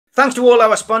Thanks to all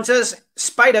our sponsors.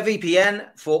 Spider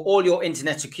VPN for all your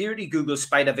internet security. Google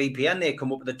Spider VPN. They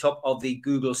come up at the top of the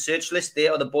Google search list. They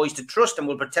are the boys to trust and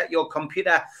will protect your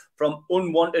computer from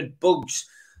unwanted bugs.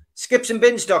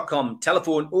 Skipsandbins.com.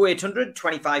 Telephone 0800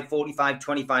 25 45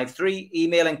 25 3.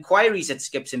 Email inquiries at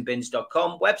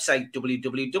skipsandbins.com. Website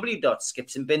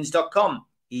www.skipsandbins.com.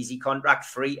 Easy contract,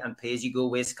 free and pay-as-you-go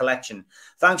waste collection.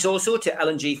 Thanks also to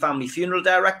L&G Family Funeral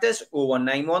Directors,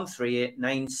 0191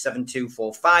 389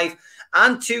 7245,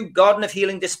 and to Garden of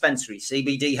Healing Dispensary,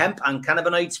 CBD hemp and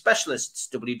cannabinoid specialists,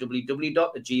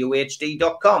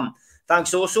 www.thegohd.com.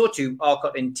 Thanks also to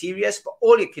Arcot Interiors for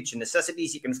all your kitchen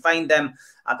necessities. You can find them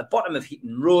at the bottom of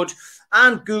Heaton Road,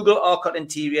 and Google Arcot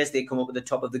Interiors. They come up at the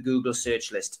top of the Google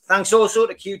search list. Thanks also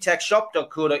to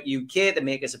qtechshop.co.uk, the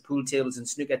makers of pool tables and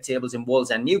snooker tables in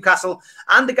Wallsend, Newcastle,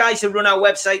 and the guys who run our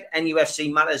website,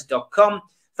 nufcmatters.com.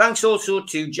 Thanks also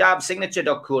to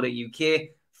jabsignature.co.uk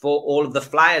for all of the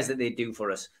flyers that they do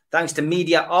for us. Thanks to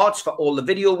Media Arts for all the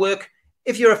video work.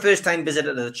 If you're a first-time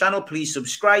visitor to the channel, please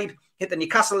subscribe. Hit the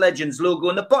Newcastle Legends logo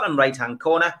in the bottom right-hand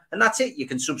corner, and that's it. You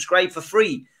can subscribe for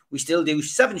free. We still do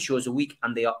 7 shows a week,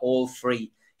 and they are all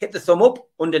free. Hit the thumb up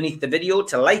underneath the video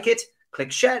to like it.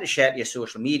 Click share to your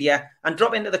social media, and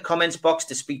drop into the comments box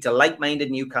to speak to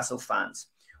like-minded Newcastle fans.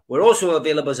 We're also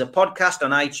available as a podcast on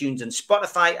iTunes and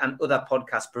Spotify and other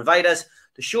podcast providers.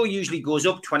 The show usually goes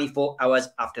up 24 hours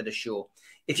after the show.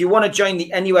 If you want to join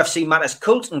the NUFC Matters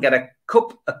cult and get a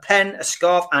cup, a pen, a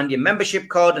scarf, and your membership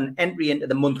card and entry into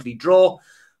the monthly draw,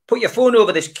 put your phone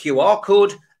over this QR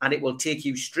code and it will take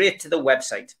you straight to the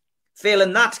website.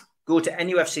 Failing that, go to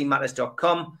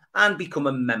nufcmatters.com and become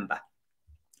a member.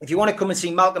 If you want to come and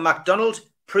see Malcolm MacDonald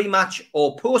pre-match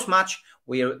or post-match,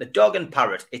 we are at the Dog and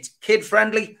Parrot. It's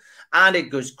kid-friendly and it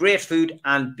goes great food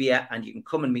and beer, and you can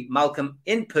come and meet Malcolm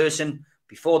in person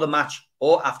before the match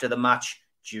or after the match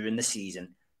during the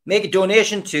season. Make a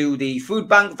donation to the food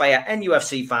bank via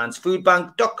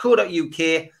nufcfansfoodbank.co.uk.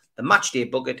 The matchday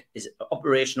bucket is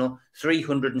operational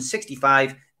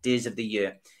 365 days of the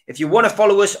year. If you want to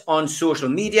follow us on social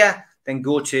media, then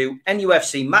go to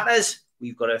NUFC Matters.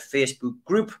 We've got a Facebook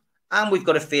group and we've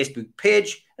got a Facebook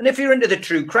page. And if you're into the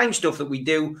true crime stuff that we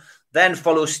do, then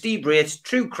follow Steve Wraith's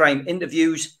True Crime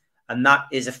Interviews, and that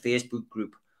is a Facebook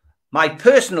group. My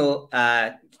personal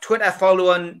Twitter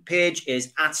follow-on page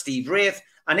is @SteveWraith,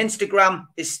 and Instagram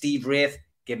is Steve Wraith.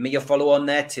 Give me a follow on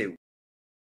there too.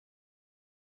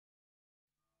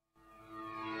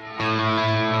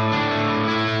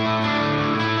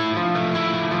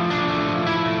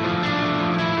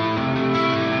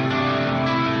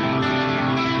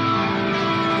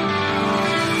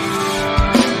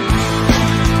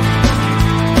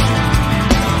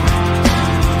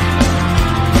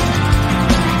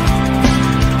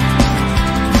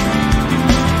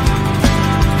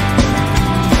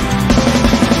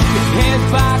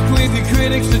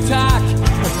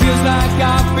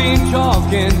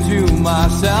 Talking to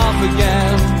myself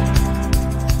again,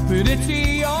 but it's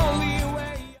the only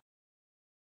way.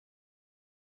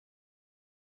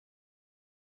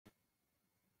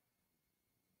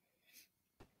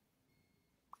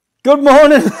 Good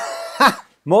morning.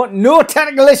 No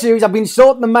technical issues. I've been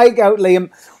sorting the mic out,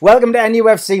 Liam. Welcome to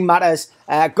NUFC Matters.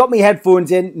 Got my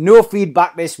headphones in. No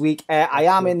feedback this week. I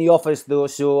am in the office though,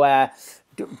 so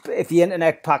if the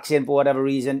internet packs in for whatever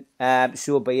reason,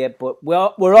 so be it. But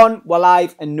we're on, we're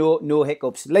live, and no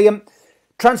hiccups. Liam,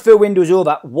 transfer window's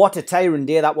over. What a tiring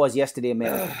day that was yesterday,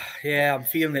 mate. Yeah, I'm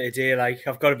feeling it today. Like,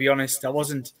 I've got to be honest, I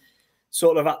wasn't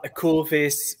sort of at the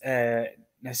coalface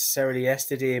necessarily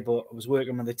yesterday, but I was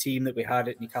working with the team that we had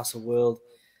at Newcastle World.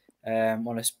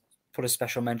 Want to put a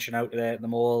special mention out to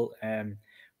them all.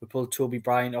 We pulled Toby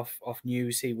Bryant off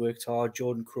news. He worked hard.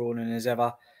 Jordan Cronin as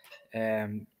ever.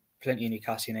 Plenty of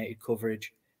Newcastle United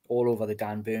coverage all over the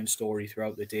Dan Burn story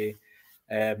throughout the day.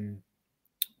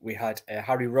 We had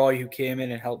Harry Roy, who came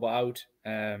in and helped out,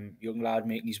 young lad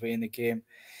making his way in the game.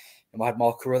 And we had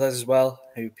Mark Carruthers as well,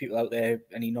 who people out there,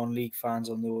 any non-league fans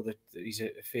will know that he's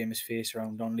a famous face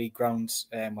around non-league grounds.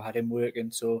 We had him working.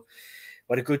 So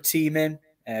we had a good team in,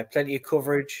 plenty of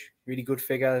coverage, really good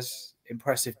figures,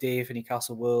 impressive day for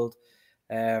Newcastle World.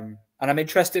 And I'm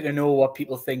interested to know what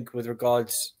people think with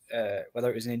regards whether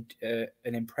it was an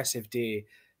impressive day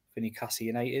for Newcastle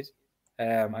United.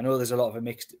 I know there's a lot of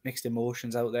mixed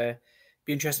emotions out there.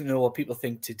 Be interesting to know what people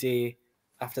think today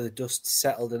after the dust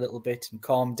settled a little bit and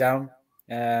calmed down.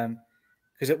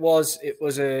 Because it was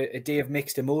a day of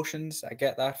mixed emotions. I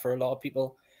get that for a lot of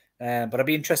people. But I'd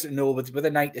be interested to know with a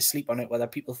night to sleep on it, whether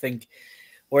people think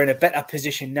we're in a better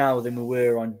position now than we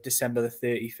were on December the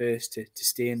 31st to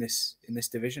stay in this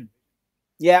division.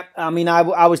 Yeah, I mean,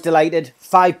 I was delighted.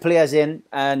 5 players in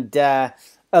and a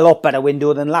lot better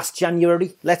window than last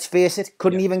January. Let's face it.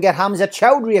 Couldn't even get Hamza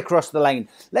Chowdhury across the line.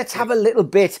 Let's have a little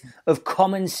bit of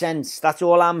common sense. That's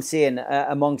all I'm saying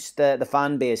amongst the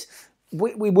fan base.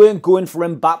 We weren't going for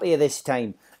Mbappe this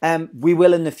time. We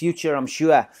will in the future, I'm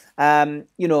sure.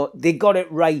 They got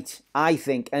it right, I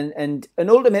think. And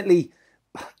ultimately,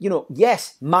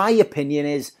 yes, my opinion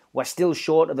is we're still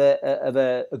short of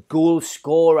a goal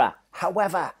scorer.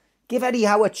 However, give Eddie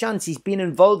Howe a chance. He's been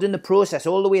involved in the process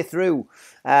all the way through.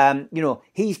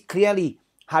 He's clearly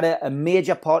had a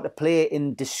major part to play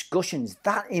in discussions.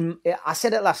 I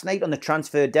said it last night on the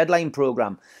transfer deadline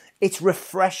programme. It's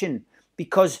refreshing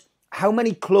because how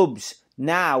many clubs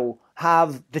now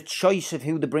have the choice of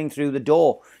who to bring through the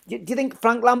door? Do you think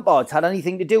Frank Lampard's had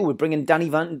anything to do with bringing Danny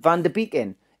Van der Beek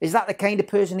in? Is that the kind of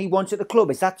person he wants at the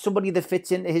club? Is that somebody that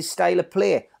fits into his style of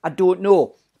play? I don't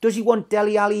know. Does he want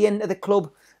Dele Alli into the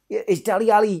club? Is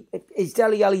Dele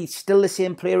Alli still the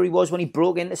same player he was when he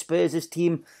broke into Spurs'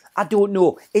 team? I don't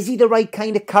know. Is he the right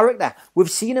kind of character? We've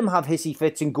seen him have hissy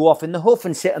fits and go off in the huff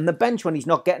and sit on the bench when it's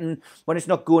not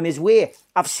going his way.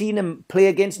 I've seen him play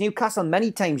against Newcastle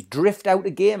many times, drift out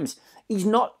of games. He's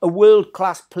not a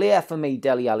world-class player for me,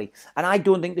 Dele Alli, and I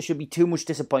don't think there should be too much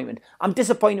disappointment. I'm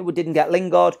disappointed we didn't get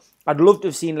Lingard. I'd love to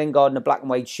have seen Lingard in a black and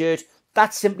white shirt.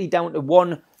 That's simply down to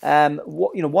one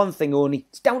thing only.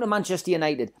 It's down to Manchester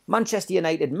United. Manchester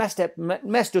United messed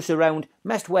us around,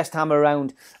 messed West Ham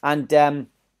around, and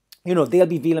they'll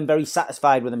be feeling very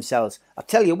satisfied with themselves. I'll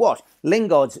tell you what,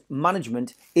 Lingard's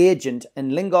management, agent,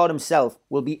 and Lingard himself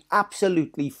will be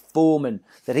absolutely foaming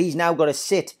that he's now got to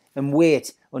sit and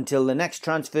wait until the next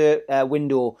transfer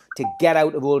window to get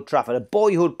out of Old Trafford, a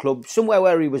boyhood club, somewhere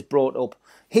where he was brought up.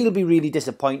 He'll be really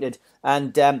disappointed.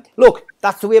 And look,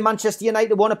 that's the way Manchester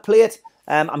United want to play it.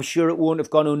 I'm sure it won't have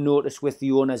gone unnoticed with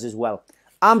the owners as well.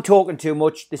 I'm talking too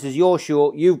much. This is your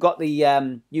show. You've got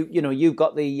the you've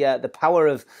got the power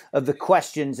of the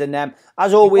questions. And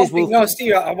as always,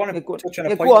 Steve, I want to touch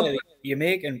on a point that you're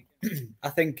making. I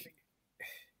think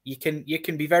you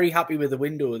can be very happy with the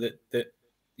window that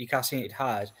Newcastle United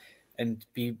had, and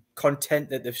be content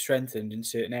that they've strengthened in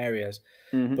certain areas,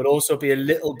 but also be a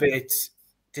little bit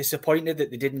disappointed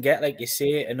that they didn't get, like you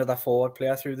say, another forward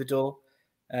player through the door.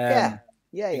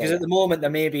 Because at the moment there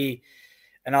may be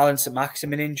an Alan St.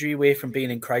 Maximin injury away from being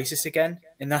in crisis again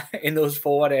in those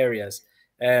forward areas,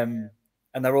 and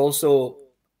they're also,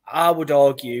 I would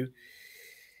argue,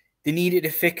 they needed to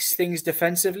fix things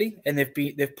defensively, and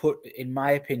they've put, in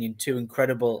my opinion, 2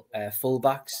 incredible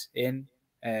fullbacks in.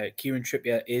 Kieran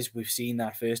Trippier we've seen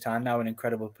that firsthand now, an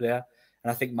incredible player,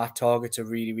 and I think Matt Targett's a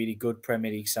really, really good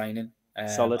Premier League signing.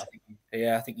 Solid.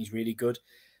 I think he's really good.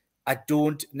 I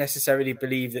don't necessarily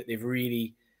believe that they've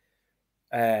really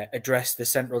addressed the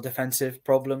central defensive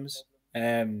problems,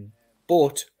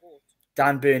 but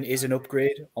Dan Burn is an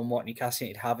upgrade on what Newcastle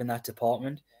United have in that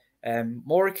department.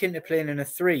 More akin to playing in a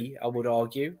 3, I would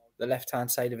argue, the left-hand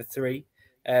side of a 3.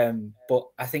 But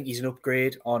I think he's an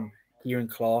upgrade on Kieran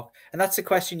Clark. And that's the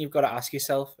question you've got to ask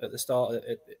yourself at the start.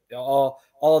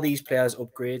 Are these players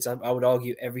upgrades? I would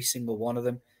argue every single one of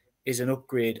them is an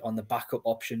upgrade on the backup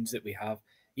options that we have.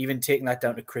 Even taking that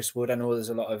down to Chris Wood, I know there's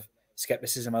a lot of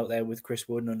skepticism out there with Chris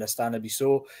Wood, and understandably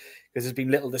so, because there's been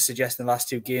little to suggest in the last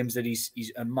 2 games that he's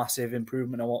a massive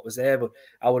improvement on what was there. But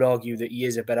I would argue that he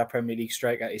is a better Premier League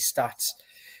striker. His stats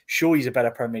show he's a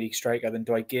better Premier League striker than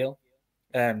Dwight Gale.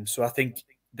 So I think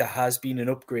there has been an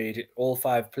upgrade. All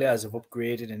 5 players have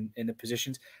upgraded in the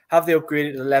positions. Have they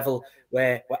upgraded to the level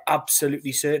where we're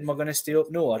absolutely certain we're going to stay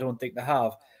up? No, I don't think they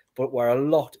have. But we're a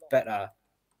lot better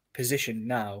positioned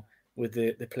now with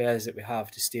the players that we have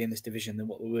to stay in this division than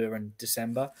what we were in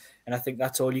December. And I think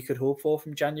that's all you could hope for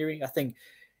from January. I think,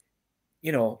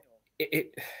 I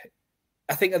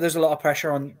think that there's a lot of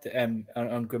pressure on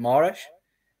Guimaraes.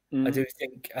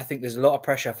 I think there's a lot of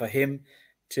pressure for him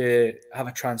to have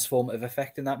a transformative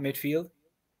effect in that midfield.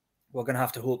 We're going to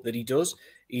have to hope that he does.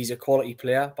 He's a quality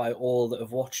player by all that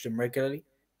have watched him regularly.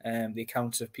 The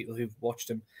accounts of people who've watched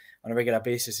him on a regular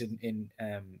basis in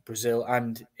Brazil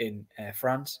and in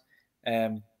France.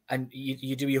 And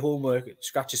you do your homework,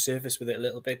 scratch the surface with it a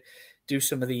little bit, do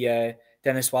some of the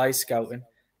Dennis Wise scouting,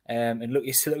 and look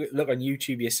on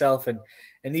YouTube yourself. And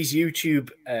these YouTube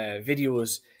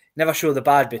videos never show the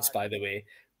bad bits, by the way.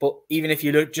 But even if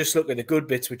you just look at the good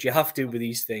bits, which you have to with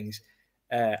these things,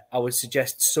 I would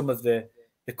suggest some of the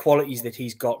qualities that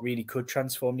he's got really could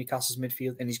transform Newcastle's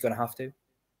midfield, and he's going to have to.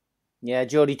 Yeah,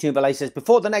 Jody Tumbalai says,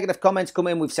 before the negative comments come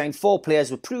in, we've signed 4 players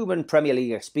with proven Premier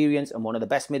League experience and one of the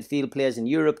best midfield players in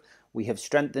Europe. We have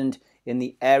strengthened in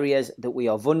the areas that we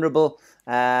are vulnerable.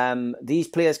 These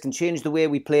players can change the way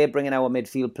we play, bringing our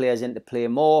midfield players in to play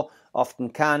more. Often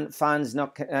can. Fans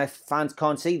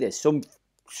can't see this.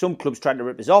 Some clubs try to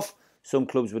rip us off. Some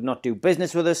clubs would not do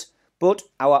business with us. But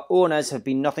our owners have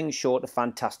been nothing short of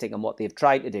fantastic in what they've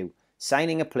tried to do,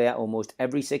 signing a player almost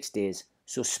every 6 days.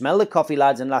 So smell the coffee,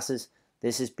 lads and lasses.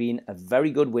 This has been a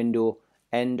very good window.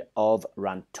 End of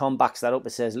rant. Tom backs that up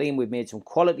and says, Liam, we've made some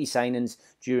quality signings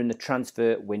during the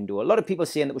transfer window. A lot of people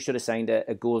saying that we should have signed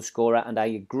a goal scorer, and I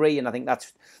agree. And I think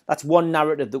that's one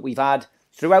narrative that we've had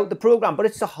throughout the programme. But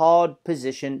it's a hard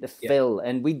position to fill.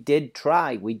 And we did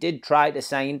try. We did try to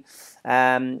sign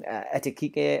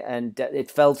Etikike, and it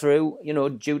fell through,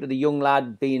 due to the young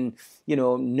lad being,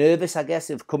 nervous, I guess,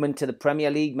 of coming to the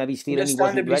Premier League. Maybe he's feeling he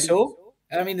wasn't ready. So.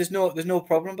 I mean, there's no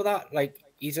problem with that. Like,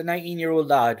 he's a 19-year-old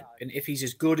lad, and if he's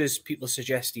as good as people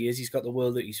suggest he is, he's got the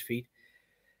world at his feet.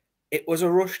 It was a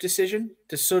rush decision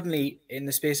to suddenly, in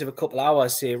the space of a couple of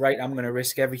hours, say, right, I'm going to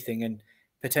risk everything and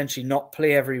potentially not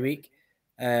play every week,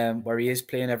 where he is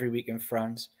playing every week in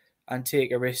France, and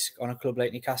take a risk on a club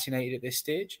like Newcastle United at this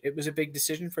stage. It was a big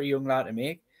decision for a young lad to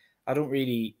make. I don't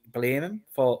really blame him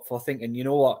for thinking, you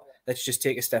know what, let's just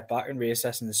take a step back and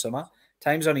reassess in the summer.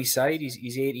 Time's on his side.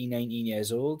 He's 18, 19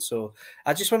 years old. So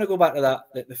I just want to go back to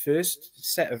that, the first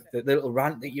set of the little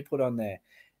rant that you put on there.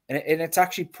 And it's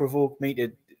actually provoked me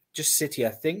to just sit here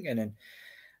thinking. And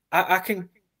I can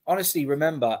honestly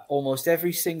remember almost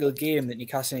every single game that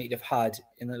Newcastle United have had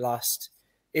in the last,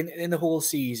 in the whole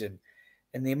season.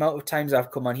 And the amount of times I've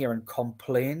come on here and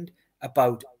complained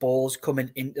about balls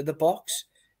coming into the box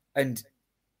and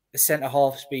the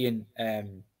centre-halves being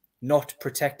not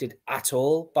protected at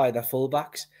all by the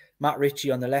fullbacks. Matt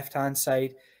Ritchie on the left-hand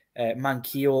side,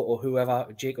 Manquillo or whoever,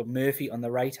 Jacob Murphy on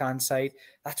the right-hand side.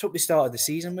 That's what we started the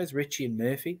season with, Ritchie and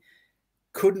Murphy.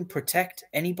 Couldn't protect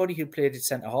anybody who played at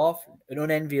centre-half, an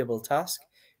unenviable task.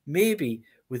 Maybe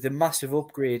with the massive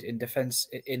upgrade in defence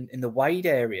in the wide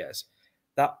areas,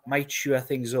 that might shore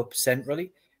things up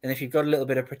centrally. And if you've got a little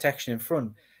bit of protection in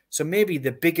front, so maybe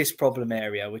the biggest problem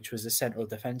area, which was the central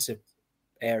defensive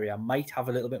area, might have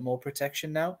a little bit more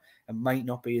protection now and might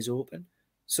not be as open.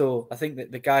 So I think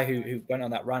that the guy who went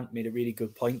on that rant made a really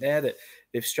good point there, that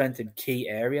they've strengthened key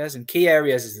areas, and key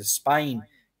areas is the spine,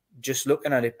 just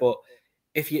looking at it. But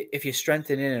if you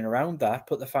strengthen in and around that,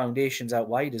 put the foundations out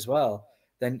wide as well,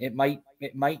 then it might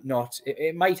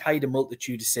hide a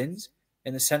multitude of sins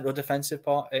in the central defensive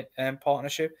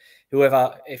partnership.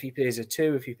 Whoever, if he plays a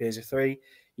 2, if he plays a 3,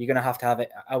 you're going to have it.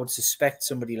 I would suspect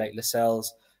somebody like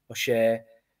Lascelles or Shea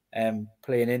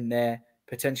playing in there,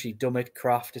 potentially Dummett,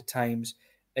 Kraft at times,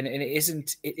 and it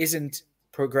isn't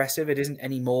progressive. It isn't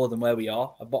any more than where we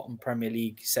are, a bottom Premier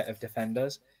League set of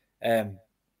defenders.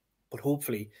 But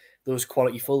hopefully those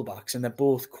quality fullbacks, and they're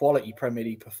both quality Premier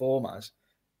League performers,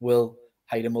 will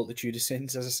hide a multitude of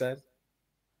sins, as I said.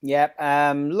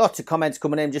 Yeah, lots of comments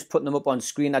coming in, just putting them up on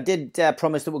screen. I did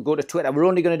promise that we'll go to Twitter. We're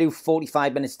only going to do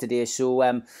 45 minutes today, so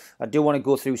I do want to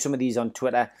go through some of these on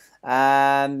Twitter.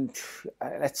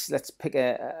 Let's pick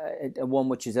a one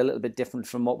which is a little bit different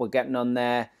from what we're getting on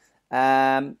there.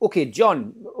 Okay,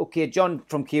 John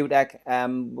from QTech.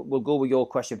 We'll go with your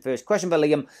question first. Question for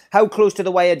Liam. How close to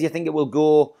the wire do you think it will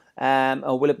go?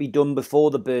 Or will it be done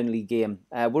before the Burnley game?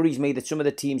 Worries me that some of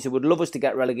the teams who would love us to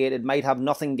get relegated might have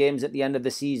nothing games at the end of the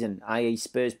season, i.e.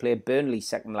 Spurs play Burnley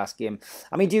second last game.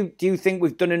 I mean, do you think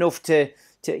we've done enough to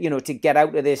get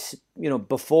out of this,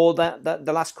 before the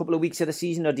last couple of weeks of the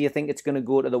season, or do you think it's going to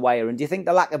go to the wire? And do you think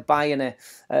the lack of buying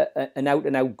an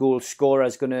out-and-out goal scorer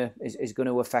is going to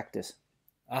affect us?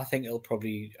 I think it'll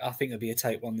be a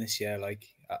tight one this year. Like,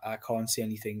 I can't see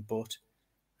anything but.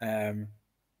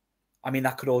 I mean,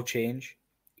 that could all change.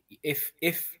 If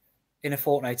in a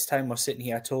fortnight's time we're sitting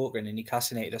here talking and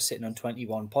Newcastle United are sitting on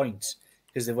 21 points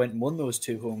because they went and won those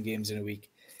 2 home games in a week,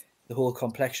 the whole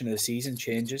complexion of the season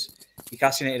changes.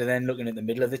 Newcastle United are then looking at the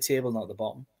middle of the table, not the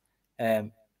bottom. A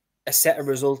set of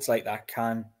results like that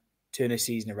can turn a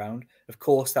season around. Of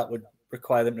course, that would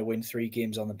require them to win 3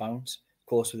 games on the bounce, of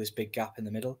course, with this big gap in the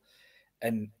middle.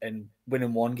 And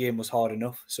winning 1 game was hard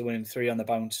enough, so winning 3 on the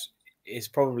bounce is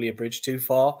probably a bridge too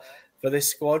far for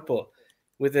this squad. But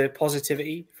with the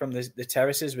positivity from the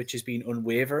terraces, which has been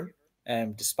unwavering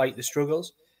despite the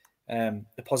struggles, the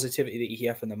positivity that you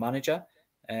hear from the manager,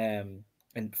 and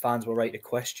fans were right to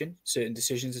question certain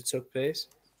decisions that took place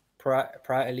prior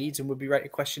to Leeds, and would be right to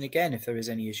question again if there is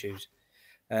any issues.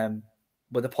 But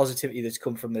the positivity that's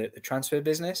come from the transfer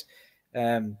business,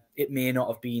 it may not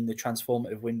have been the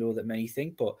transformative window that many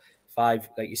think, but 5,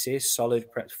 like you say,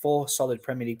 four solid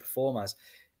Premier League performers,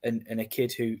 and a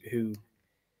kid who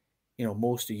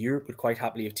most of Europe would quite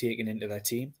happily have taken into their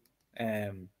team.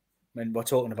 And we're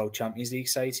talking about Champions League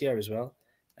sides here as well.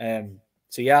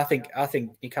 So yeah, I think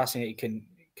Newcastle United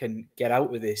can get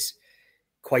out with this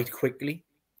quite quickly.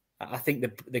 I think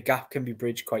the gap can be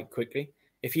bridged quite quickly.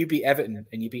 If you beat Everton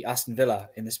and you beat Aston Villa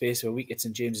in the space of a week at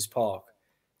St James's Park,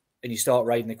 and you start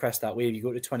riding the crest that wave, you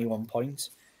go to 21 points.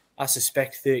 I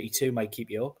suspect 32 might keep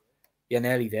you up. You're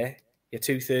nearly there. You're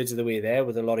 2/3 of the way there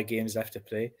with a lot of games left to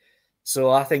play.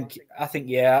 So I think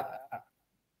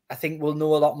we'll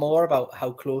know a lot more about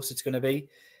how close it's going to be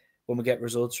when we get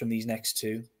results from these next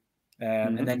two.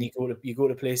 And then you go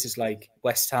to places like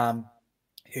West Ham,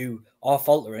 who are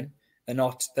faltering. They're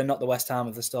not the West Ham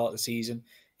of the start of the season.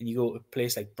 And you go to a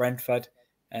place like Brentford,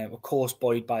 of course,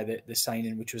 buoyed by the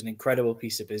signing, which was an incredible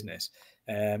piece of business,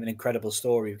 an incredible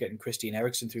story of getting Christian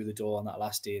Eriksen through the door on that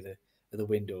last day of the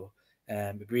window.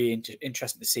 Really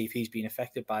interesting to see if he's been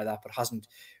affected by that, but hasn't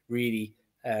really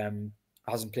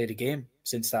hasn't played a game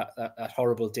since that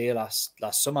horrible day last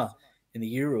summer in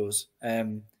the Euros.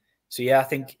 So yeah, I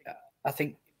think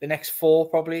the next 4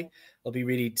 probably will be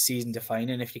really season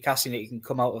defining. If Newcastle United can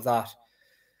come out of that,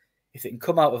 if they can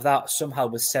come out of that somehow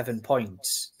with 7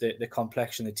 points, the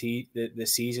complexion of the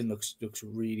season looks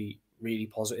really, really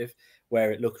positive, where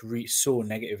it looked so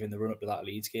negative in the run up to that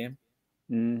Leeds game.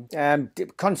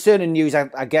 Concerning news,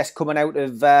 I guess, coming out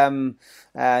of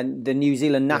the New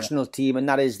Zealand national team, and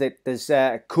that is that there's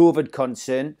a COVID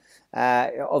concern.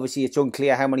 Obviously, it's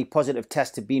unclear how many positive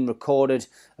tests have been recorded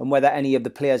and whether any of the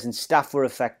players and staff were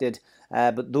affected.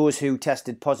 But those who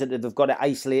tested positive have got to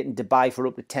isolate in Dubai for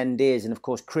up to 10 days. And of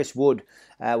course, Chris Wood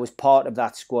was part of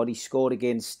that squad. He scored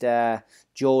against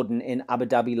Jordan in Abu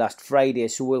Dhabi last Friday.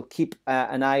 So we'll keep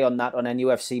an eye on that on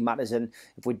NUFC Matters. And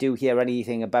if we do hear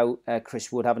anything about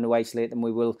Chris Wood having to isolate them,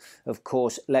 we will, of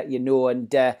course, let you know.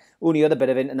 And only other bit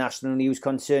of international news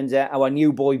concerns our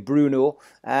new boy Bruno,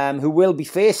 who will be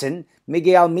facing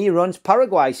Miguel Almiron's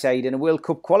Paraguay side in a World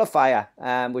Cup qualifier,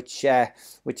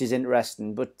 which is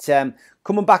interesting. But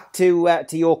coming back to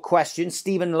your question,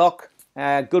 Stephen Locke,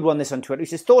 good one this on Twitter. He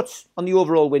says, thoughts on the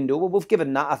overall window? Well, we've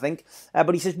given that, I think.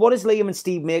 But he says, what does Liam and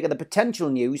Steve make of the potential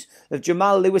news of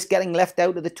Jamal Lewis getting left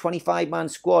out of the 25-man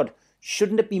squad?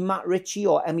 Shouldn't it be Matt Ritchie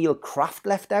or Emil Kraft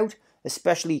left out?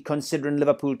 Especially considering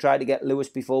Liverpool tried to get Lewis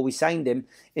before we signed him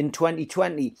in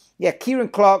 2020. Yeah, Kieran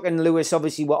Clark and Lewis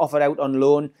obviously were offered out on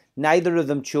loan. Neither of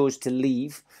them chose to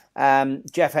leave.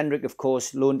 Jeff Hendrick, of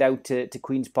course, loaned out to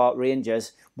Queen's Park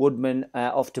Rangers. Woodman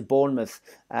off to Bournemouth.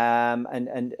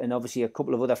 And obviously a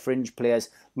couple of other fringe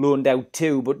players loaned out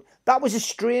too. But that was a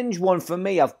strange one for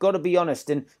me, I've got to be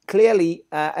honest. And clearly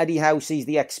Eddie Howe sees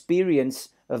the experience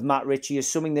of Matt Ritchie as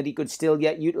something that he could still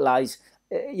yet utilise,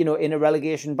 in a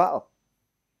relegation battle.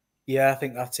 Yeah, I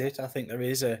think that's it. I think there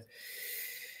is a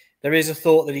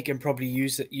thought that he can probably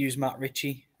use Matt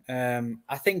Ritchie.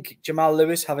 I think Jamal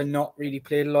Lewis, having not really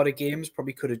played a lot of games,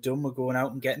 probably could have done with going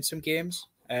out and getting some games.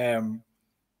 I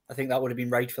think that would have been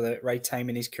right for the right time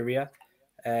in his career.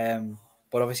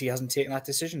 But obviously he hasn't taken that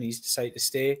decision. He's decided to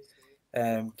stay.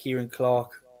 Kieran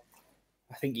Clark,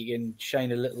 I think you can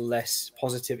shine a little less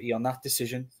positivity on that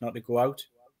decision, not to go out.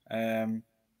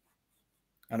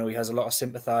 I know he has a lot of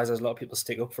sympathisers, a lot of people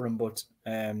stick up for him, but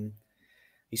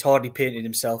he's hardly painted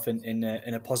himself in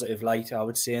a positive light, I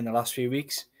would say, in the last few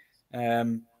weeks.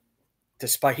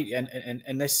 Despite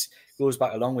and this goes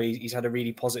back a long way. He's had a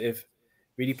really positive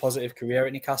career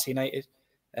at Newcastle United.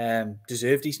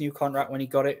 Deserved his new contract when he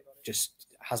got it. Just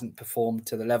hasn't performed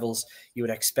to the levels you would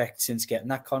expect since getting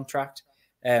that contract.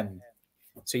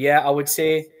 So yeah, I would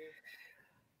say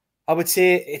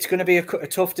it's going to be a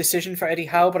tough decision for Eddie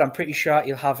Howe, but I'm pretty sure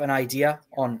he'll have an idea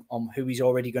on who he's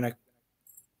already going to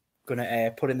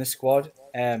put in the squad.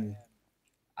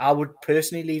 I would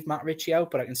personally leave Matt Ritchie out,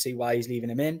 but I can see why he's leaving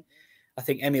him in. I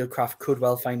think Emil Kraft could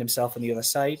well find himself on the other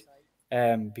side,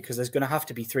 because there's going to have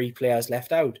to be 3 players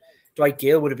left out. Dwight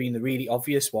Gale would have been the really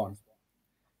obvious one,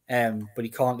 but he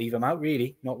can't leave him out,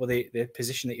 really, not with the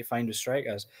position that you find with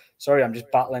strikers. Sorry, I'm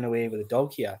just battling away with a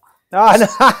dog here. Oh, no.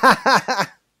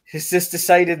 He's just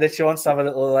decided that she wants to have a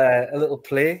little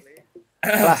play.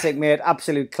 Classic, mate.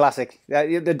 Absolute classic.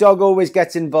 The dog always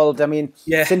gets involved. I mean,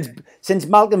 yeah. Since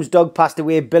Malcolm's dog passed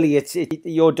away, Billy,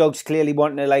 your dog's clearly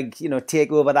wanting to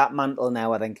take over that mantle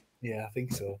now, I think. Yeah, I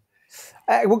think so.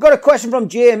 We've got a question from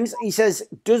James. He says,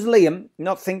 does Liam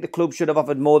not think the club should have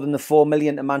offered more than the $4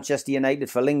 million to Manchester United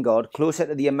for Lingard, closer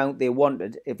to the amount they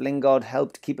wanted, if Lingard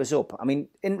helped keep us up? I mean,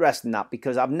 interesting that,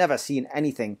 because I've never seen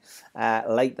anything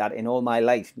like that in all my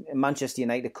life. Manchester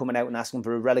United coming out and asking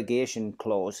for a relegation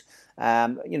clause,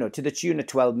 to the tune of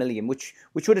 12 million, which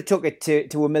would have took it to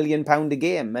 £1 million a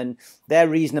game. And their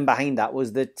reasoning behind that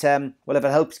was that, well, if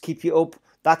it helps keep you up,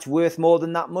 that's worth more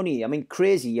than that money. I mean,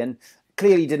 crazy. And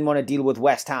clearly didn't want to deal with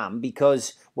West Ham,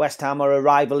 because West Ham are a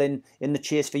rival in the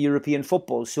chase for European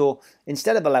football. So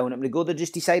instead of allowing them to go, they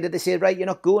just decided to say, right, you're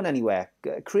not going anywhere.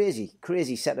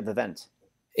 Crazy set of events.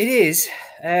 It is.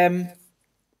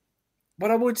 What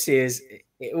I would say is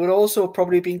it would also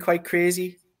probably have been quite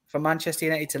crazy for Manchester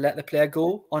United to let the player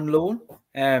go on loan.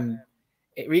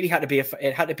 It really had to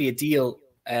be a deal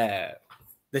that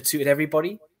suited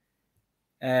everybody,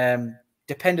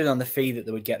 depending on the fee that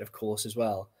they would get, of course, as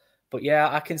well. But yeah,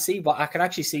 I can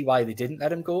actually see why they didn't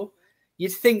let him go.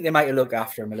 You'd think they might have looked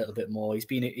after him a little bit more. He's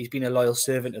been a loyal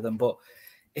servant to them, but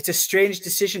it's a strange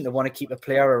decision to want to keep a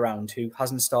player around who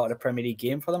hasn't started a Premier League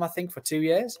game for them, I think, for 2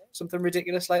 years. Something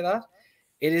ridiculous like that.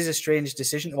 It is a strange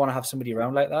decision to want to have somebody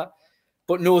around like that.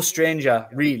 But no stranger,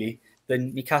 really,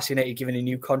 than Newcastle United giving a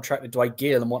new contract to Dwight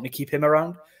Gale and wanting to keep him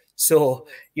around. So,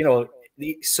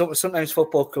 sometimes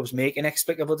football clubs make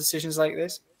inexplicable decisions like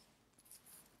this.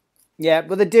 Yeah,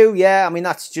 but they do. Yeah, I mean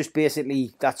that's just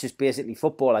basically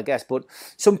football, I guess. But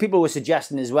some people were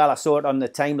suggesting as well, I saw it on the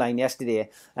timeline yesterday,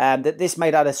 that this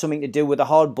might have something to do with the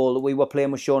hardball that we were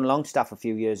playing with Sean Longstaff a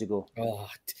few years ago. Oh,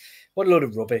 what a load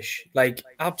of rubbish! Like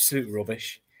absolute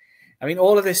rubbish. I mean,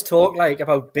 all of this talk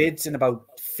about bids and about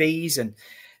fees, and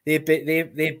they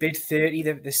bid 30.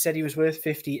 They said he was worth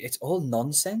 50. It's all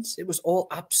nonsense. It was all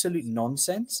absolute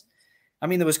nonsense. I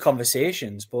mean, there was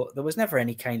conversations, but there was never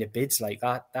any kind of bids like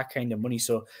that kind of money.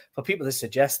 So for people to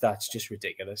suggest that's just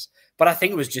ridiculous. But I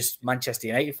think it was just Manchester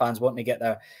United fans wanting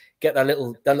to get their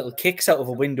little kicks out of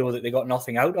a window that they got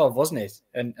nothing out of, wasn't it?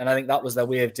 And I think that was their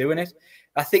way of doing it.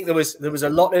 I think there was a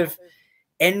lot of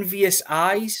envious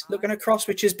eyes looking across,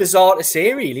 which is bizarre to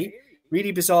say,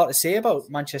 really bizarre to say about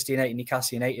Manchester United and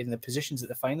Newcastle United and the positions that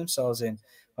they find themselves in.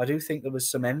 I do think there was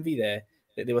some envy there,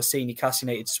 that they were seeing Newcastle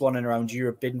United swanning around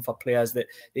Europe bidding for players that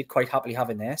they'd quite happily have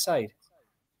in their side.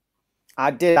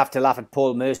 I did have to laugh at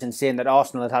Paul Merson saying that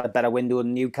Arsenal had a better window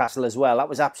than Newcastle as well. That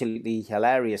was absolutely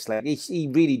hilarious. Like he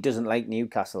really doesn't like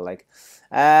Newcastle.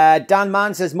 Dan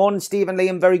Mann says, morning Steve and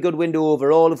Liam, very good window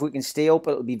overall. If we can stay up,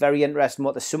 it'll be very interesting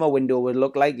what the summer window would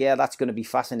look like. Yeah, that's going to be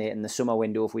fascinating, the summer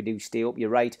window, if we do stay up. You're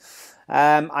right.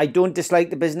 I don't dislike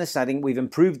the business. I think we've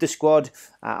improved the squad.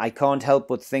 I can't help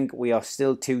but think we are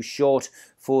still too short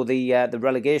for the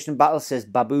relegation battle, says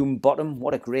Baboon Bottom.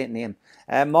 What a great name.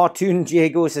 Martoon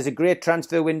Diego says, a great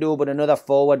transfer window, but another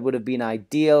forward would have been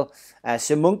ideal.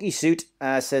 Sir Monkey Suit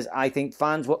says, I think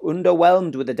fans were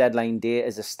underwhelmed with the deadline day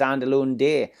as a standalone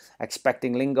day,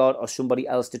 expecting Lingard or somebody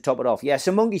else to top it off. Yeah,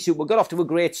 Sir Monkey Suit, we got off to a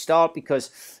great start because,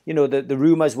 the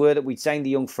rumours were that we'd signed the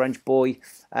young French boy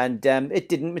and it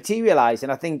didn't materialise.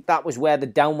 And I think that was where the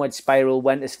downward spiral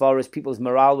went as far as people's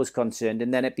morale was concerned.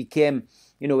 And then it became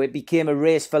a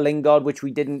race for Lingard, which we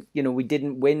didn't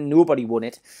win. Nobody won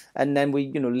it. And then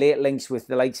we, late links with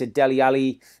the likes of Dele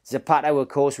Alli. Zapata, of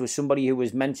course, was somebody who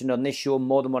was mentioned on this show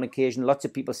more than one occasion. Lots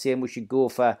of people saying we should go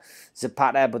for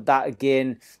Zapata, but that,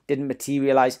 again, didn't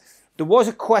materialise. There was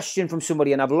a question from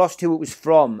somebody, and I've lost who it was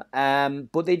from,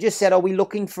 but they just said, are we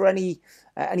looking for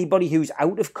anybody who's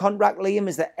out of contract, Liam?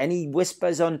 Is there any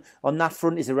whispers on that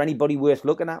front? Is there anybody worth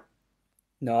looking at?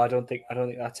 No, I don't think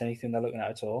that's anything they're looking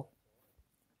at all.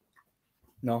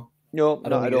 No, not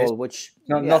at all.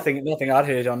 Nothing I'd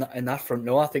heard in that front.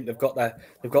 No, I think they've got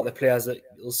the players that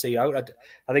will see out.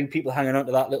 I think people hanging on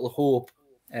to that little hope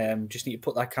just need to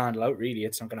put that candle out. Really,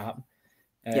 it's not going to happen.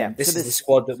 This is the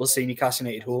squad that will see Newcastle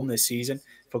United home this season,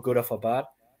 for good or for bad.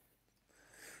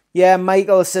 Yeah,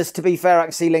 Michael says, to be fair, I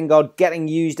can see Lingard getting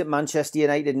used at Manchester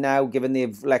United now, given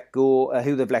they've let go,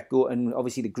 who they've let go, and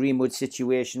obviously the Greenwood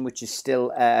situation, which is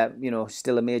still a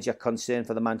major concern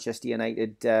for the Manchester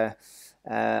United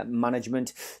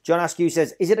management. John Askew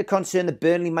says, is it a concern that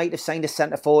Burnley might have signed a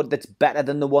centre-forward that's better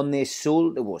than the one they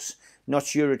sold to us? Not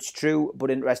sure it's true,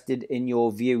 but interested in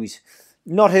your views.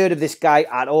 Not heard of this guy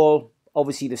at all.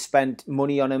 Obviously, they've spent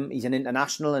money on him. He's an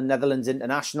international, a Netherlands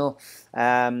international.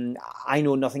 I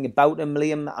know nothing about him,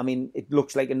 Liam. I mean, it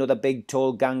looks like another big,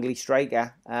 tall, gangly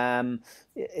striker.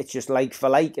 It's just like for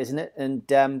like, isn't it? And,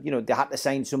 they had to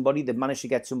sign somebody. They've managed to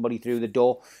get somebody through the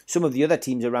door. Some of the other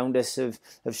teams around us have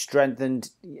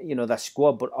strengthened, their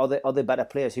squad, but are they better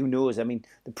players? Who knows? I mean,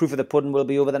 the proof of the pudding will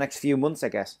be over the next few months, I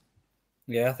guess.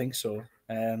 Yeah, I think so.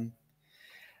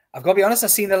 I've got to be honest, I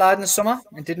seen the lad in the summer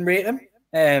and didn't rate him.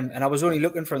 And I was only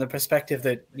looking from the perspective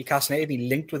that Newcastle United have been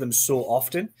linked with him so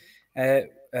often. Wout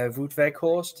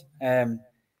Weghorst.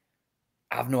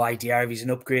 I have no idea if he's an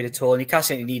upgrade at all.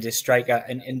 Newcastle United needed a striker.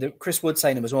 And the Chris Wood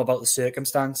signing was more about the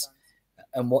circumstance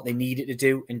and what they needed to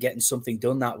do and getting something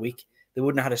done that week. They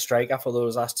wouldn't have had a striker for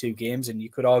those last 2 games, and you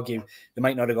could argue they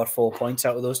might not have got 4 points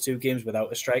out of those 2 games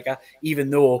without a striker, even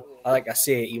though, like I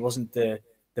say, he wasn't the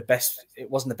best.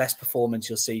 It wasn't the best performance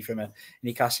you'll see from a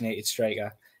Newcastle United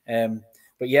striker.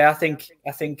 But yeah, I think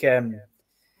I'm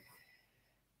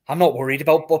not worried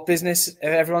about what business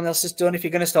everyone else has done. If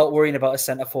you're going to start worrying about a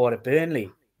centre forward at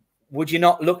Burnley, would you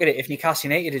not look at it if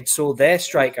Newcastle United had sold their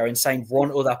striker and signed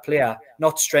one other player,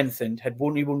 not strengthened, had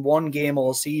only won 1 game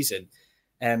all season,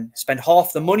 spend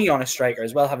half the money on a striker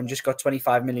as well, having just got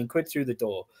 25 million quid through the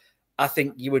door? I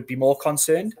think you would be more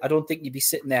concerned. I don't think you'd be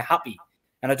sitting there happy.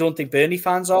 And I don't think Burnley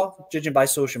fans are, judging by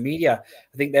social media.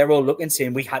 I think they're all looking,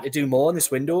 saying we had to do more in this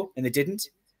window, and they didn't.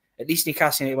 At least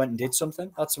Newcastle United went and did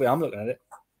something. That's the way I'm looking at it.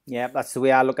 Yeah, that's the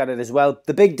way I look at it as well.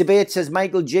 The big debate, says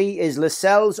Michael G, is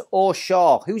Lascelles or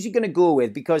Shaw. Who's he going to go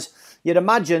with? Because you'd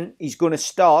imagine he's going to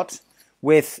start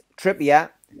with Trippier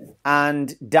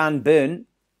and Dan Burn.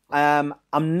 I'm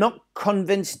not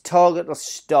convinced Targett will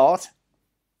start.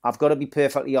 I've got to be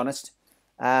perfectly honest.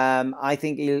 I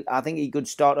think he could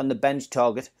start on the bench,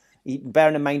 Targett.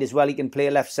 Bearing in mind as well, he can play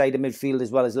left side of midfield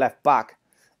as well as left back.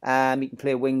 He can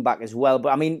play wing back as well.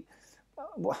 But I mean,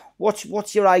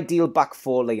 what's your ideal back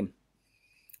four, Liam?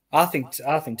 I think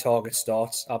Targett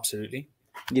starts, absolutely.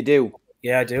 You do?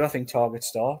 Yeah, I do. I think Targett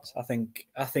starts. I think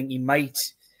he might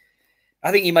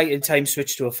in time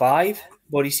switch to a 5,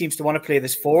 but he seems to want to play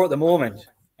this 4 at the moment.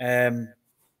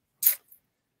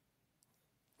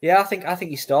 Yeah, I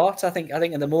think he starts. I think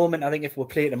at the moment, I think if we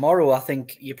play tomorrow, I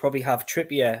think you probably have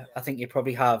Trippier. I think you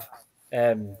probably have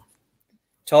Targett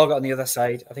on the other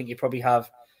side. I think you probably have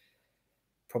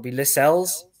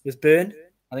Lascelles with Burn.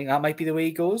 I think that might be the way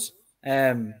he goes.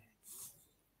 I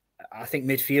think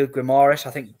midfield, Guimaraes.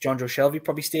 I think Jonjo Shelvey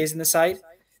probably stays in the side.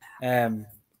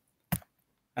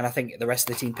 And I think the rest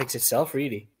of the team picks itself,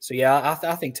 really. So yeah,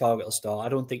 I think Targett will start. I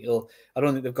don't think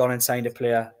they've gone and signed a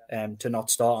player to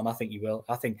not start him. I think he will.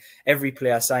 I think every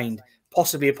player signed,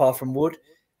 possibly apart from Wood,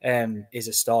 is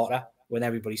a starter when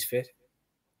everybody's fit.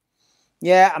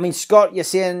 Yeah, I mean, Scott, you're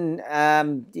saying,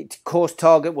 of course,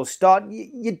 Targett will start.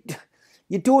 You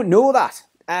don't know that.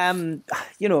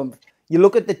 You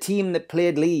look at the team that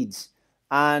played Leeds,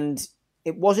 and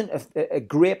it wasn't a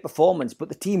great performance, but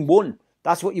the team won.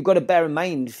 That's what you've got to bear in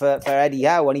mind for Eddie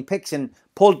Howe. When he picks and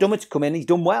Paul Dummett's come in, he's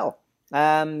done well.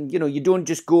 You don't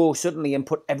just go suddenly and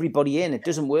put everybody in. It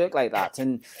doesn't work like that.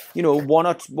 And, one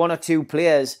or two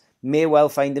players may well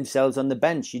find themselves on the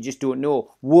bench. You just don't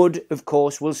know. Wood, of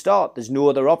course, will start. There's no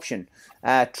other option.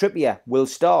 Trippier will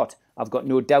start. I've got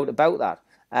no doubt about that.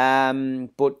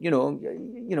 But,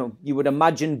 you would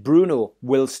imagine Bruno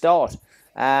will start.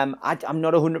 I'm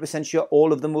not 100% sure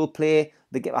all of them will play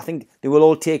the game. I think they will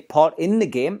all take part in the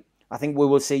game. I think we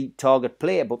will see Targett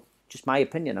play, but just my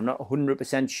opinion, I'm not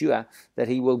 100% sure that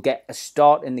he will get a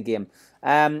start in the game.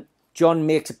 John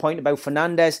makes a point about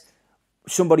Fernandes.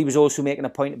 Somebody was also making a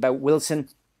point about Wilson.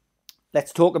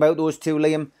 Let's talk about those two,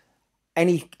 Liam.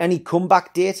 Any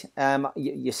comeback date?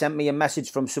 You sent me a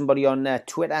message from somebody on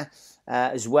Twitter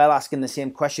as well, asking the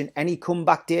same question. Any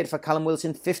comeback date for Callum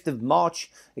Wilson? 5th of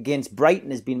March against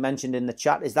Brighton has been mentioned in the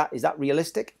chat. Is that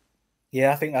realistic?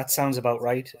 Yeah, I think that sounds about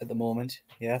right at the moment.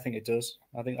 Yeah, I think it does.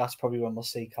 I think that's probably when we'll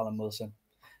see Callum Wilson.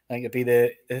 I think it'll be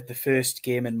the first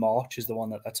game in March is the one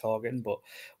that they're targeting, but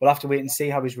we'll have to wait and see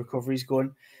how his recovery's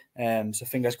going. So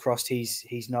fingers crossed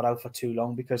he's not out for too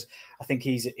long, because I think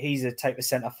he's a type of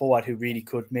centre forward who really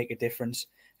could make a difference,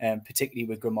 particularly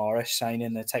with Guimaraes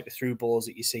signing, the type of through balls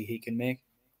that you see he can make.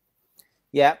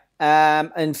 Yeah,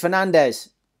 and Fernandes,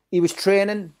 he was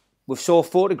training. We saw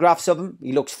photographs of him.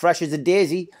 He looks fresh as a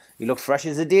daisy. He looked fresh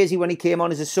as a daisy when he came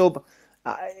on as a sub.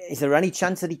 Is there any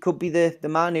chance that he could be the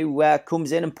man who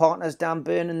comes in and partners Dan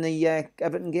Burn in the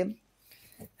Everton game?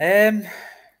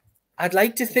 I'd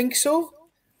like to think so.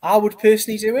 I would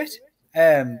personally do it.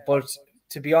 But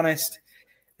to be honest,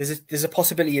 there's a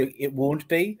possibility it won't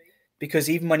be, because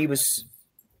even when he was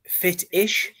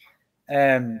fit-ish,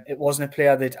 it wasn't a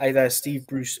player that either Steve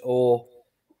Bruce or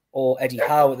Eddie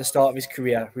Howe at the start of his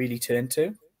career really turned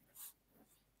to.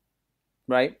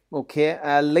 Right, okay.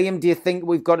 Liam, do you think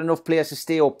we've got enough players to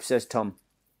stay up, says Tom?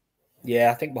 Yeah,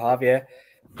 I think we have, yeah.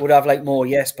 Would have liked more,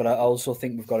 yes, but I also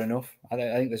think we've got enough. I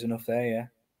think there's enough there, yeah.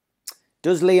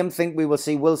 Does Liam think we will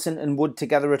see Wilson and Wood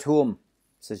together at home,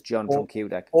 says John from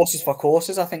QDeck? Horses for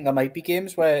courses. I think there might be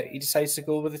games where he decides to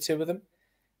go with the two of them.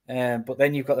 But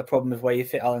then you've got the problem of where you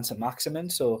fit Alan St. Maximin.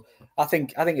 So I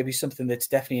think it'd be something that's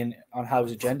definitely on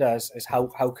Howe's agenda as how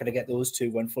could I get those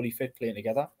two when fully fit playing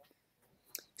together.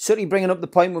 Certainly bringing up the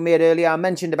point we made earlier, I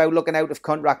mentioned about looking out of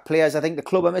contract players. I think the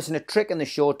club are missing a trick in the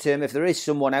short term. If there is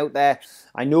someone out there,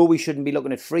 I know we shouldn't be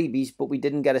looking at freebies, but we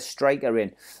didn't get a striker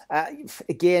in.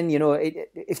 Again,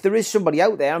 if there is somebody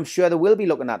out there, I'm sure they will be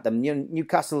looking at them.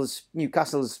 Newcastle's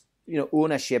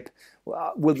ownership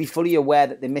will be fully aware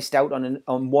that they missed out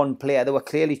on one player. They were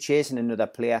clearly chasing another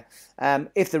player.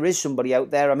 If there is somebody out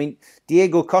there, I mean,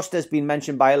 Diego Costa has been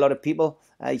mentioned by a lot of people.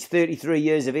 He's 33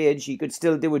 years of age. He could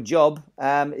still do a job.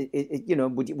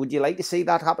 Would you like to see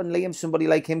that happen, Liam? Somebody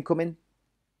like him come in?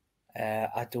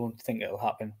 I don't think it'll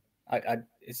happen.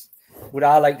 Would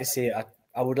I like to see it?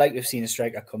 I would like to have seen a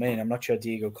striker come in. I'm not sure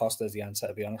Diego Costa is the answer,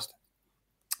 to be honest.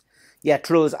 Yeah,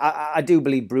 Truls, I do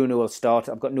believe Bruno will start.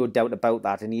 I've got no doubt about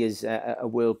that, and he is a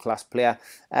world-class player.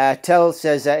 Tell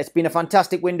says, it's been a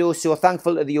fantastic window, so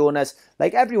thankful to the owners.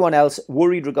 Like everyone else,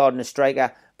 worried regarding a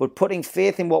striker, but putting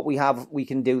faith in what we have, we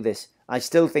can do this. I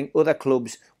still think other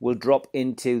clubs will drop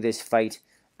into this fight.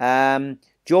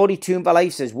 Geordie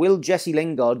Toonvalife says, will Jesse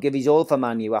Lingard give his all for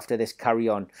Man U after this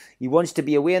carry-on? He wants to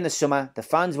be away in the summer. The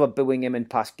fans were booing him in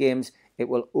past games. It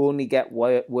will only get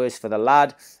worse for the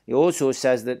lad. He also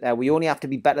says that we only have to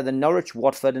be better than Norwich,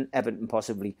 Watford and Everton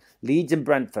possibly. Leeds and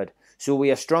Brentford. So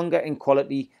we are stronger in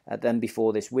quality than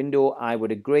before this window. I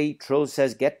would agree. Trull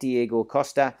says get Diego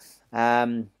Costa.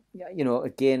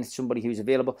 Again, somebody who's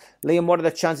available. Liam, what are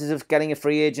the chances of getting a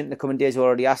free agent in the coming days? We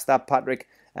already asked that, Patrick.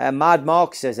 Mad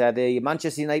Mark says the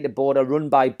Manchester United board are run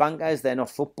by bankers. They're not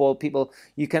football people.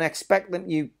 You can expect them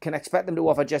to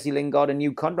offer Jesse Lingard a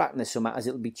new contract in the summer, as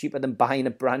it'll be cheaper than buying a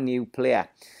brand new player.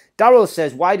 Darryl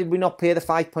says, why did we not pay the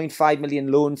 5.5 million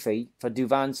loan fee for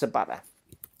Duvan Zapata?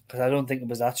 Because I don't think it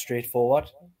was that straightforward.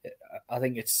 I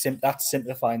think that's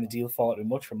simplifying the deal far too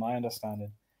much, from my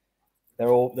understanding. There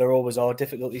always are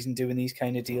difficulties in doing these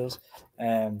kind of deals.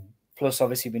 Plus,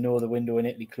 obviously, we know the window in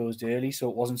Italy closed early, so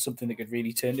it wasn't something they could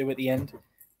really turn to at the end.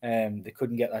 They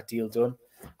couldn't get that deal done.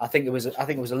 I think it was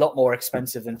a lot more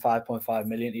expensive than 5.5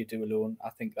 million to do a loan.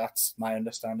 I think that's my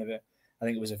understanding of it. I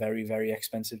think it was a very, very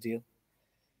expensive deal.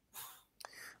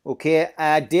 Okay,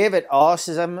 David R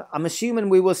says, I'm assuming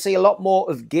we will see a lot more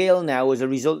of Gale now as a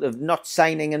result of not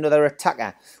signing another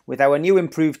attacker. With our new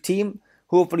improved team,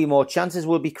 hopefully more chances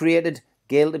will be created.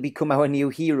 Gale to become our new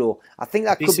hero. I think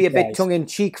that could be a bit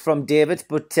tongue-in-cheek from David,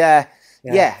 but I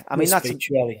mean, that's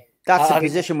the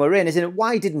position we're in, isn't it?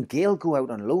 Why didn't Gale go out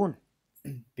on loan?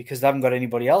 Because they haven't got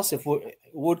anybody else. If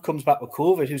Wood comes back with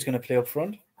COVID, who's going to play up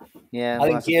front? Yeah,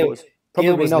 I think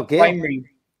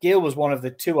Gale was one of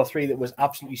the two or three that was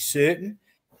absolutely certain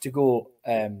to go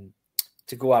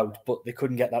out, but they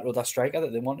couldn't get that other striker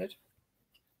that they wanted.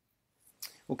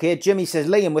 Okay, Jimmy says,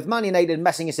 Liam, with Man United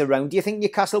messing us around, do you think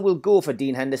Newcastle will go for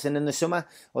Dean Henderson in the summer?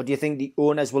 Or do you think the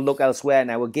owners will look elsewhere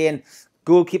now? Again,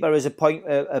 goalkeeper is a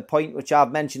point which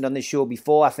I've mentioned on this show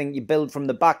before. I think you build from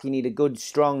the back. You need a good,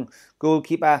 strong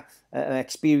goalkeeper, an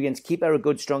experienced keeper, a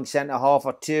good, strong centre-half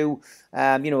or two,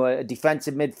 a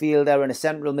defensive midfielder and a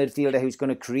central midfielder who's going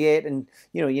to create. And,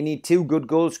 you need two good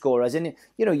goal scorers. And,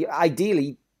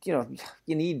 ideally, you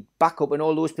need backup in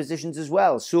all those positions as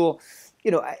well. So,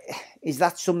 is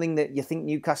that something that you think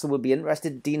Newcastle would be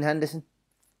interested in, Dean Henderson?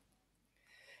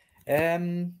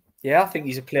 Yeah, I think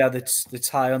he's a player that's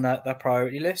high on that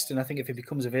priority list, and I think if he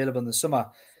becomes available in the summer,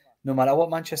 no matter what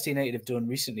Manchester United have done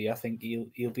recently, I think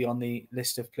he'll be on the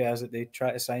list of players that they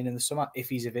try to sign in the summer if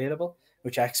he's available,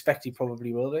 which I expect he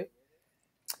probably will be.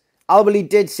 Al-Walid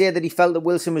did say that he felt that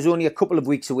Wilson was only a couple of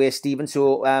weeks away, Stephen.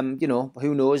 So,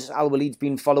 who knows? Al-Walid's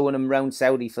been following him around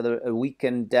Saudi for a week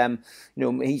and,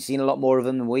 he's seen a lot more of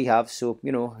him than we have. So,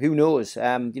 who knows?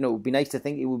 It would be nice to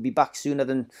think he would be back sooner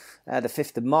than the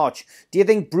 5th of March. Do you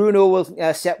think Bruno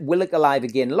will set Willock alive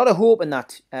again? A lot of hope in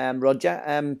that, Roger.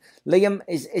 Liam,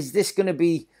 is this going to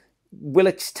be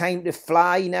Willock's time to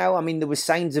fly now? I mean, there were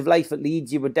signs of life at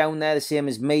Leeds. You were down there the same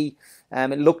as me.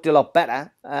 It looked a lot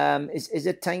better. Is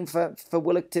it time for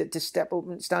Willock to step up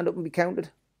and stand up and be counted?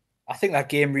 I think that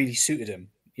game really suited him.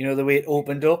 The way it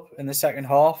opened up in the second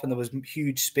half and there was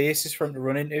huge spaces for him to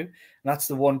run into. And that's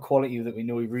the one quality that we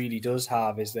know he really does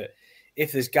have, is that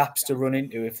if there's gaps to run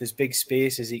into, if there's big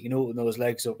spaces, he can open those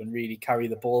legs up and really carry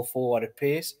the ball forward at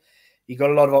pace. He got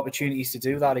a lot of opportunities to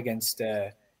do that against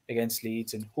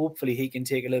Leeds, and hopefully he can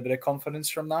take a little bit of confidence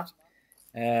from that.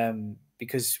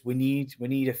 Because we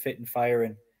need a fit and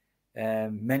firing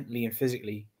mentally and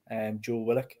physically Joe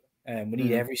Willock. We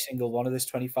need every single one of this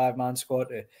 25-man squad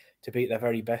to be at their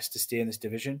very best to stay in this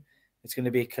division. It's going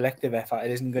to be a collective effort.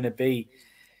 It isn't going to be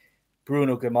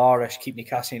Bruno Guimaraes keep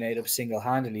Newcastle United up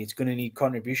single-handedly, it's going to need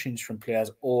contributions from players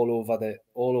all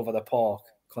over the park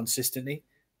consistently.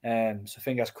 So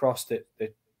fingers crossed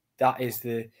that is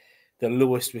the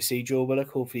lowest we see Joe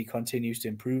Willock. Hopefully he continues to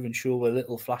improve and show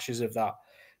little flashes of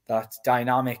that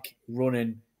dynamic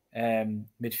running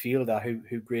midfielder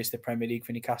who graced the Premier League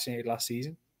for Newcastle United last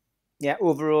season. Yeah,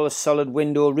 overall a solid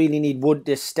window. Really need Wood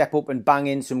to step up and bang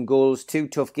in some goals. 2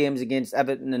 tough games against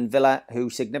Everton and Villa,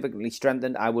 who significantly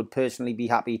strengthened. I would personally be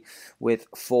happy with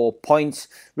 4 points.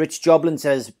 Rich Joblin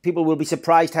says, people will be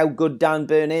surprised how good Dan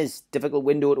Burn is. Difficult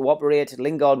window to operate.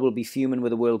 Lingard will be fuming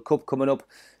with the World Cup coming up.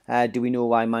 Do we know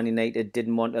why Man United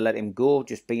didn't want to let him go?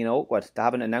 Just being awkward. They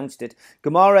haven't announced it.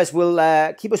 Guimaraes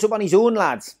will keep us up on his own,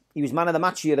 lads. He was man of the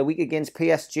match the other week against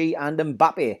PSG and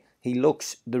Mbappe. He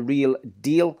looks the real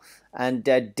deal. And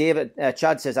David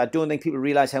Chad says, I don't think people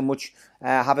realise how much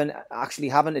having a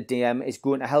DM is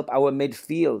going to help our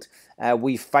midfield.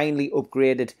 We finally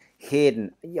upgraded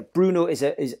Hayden. Yeah, Bruno is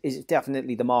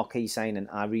definitely the marquee signing,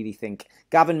 I really think.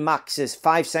 Gavin Max says,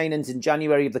 5 signings in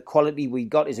January of the quality we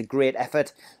got is a great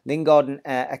effort. Lingard and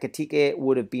Ekitike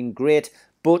would have been great,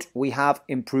 but we have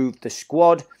improved the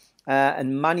squad.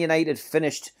 And Man United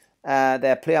finished,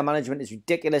 their player management is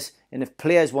ridiculous. And if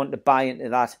players want to buy into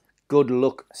that, good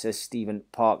luck, says Stephen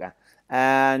Parker.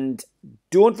 And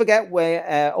don't forget, we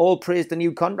all praised the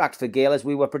new contract for Gale as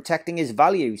we were protecting his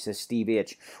value, says Steve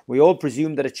H. We all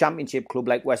presumed that a championship club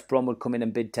like West Brom would come in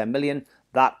and bid 10 million.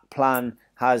 That plan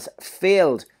has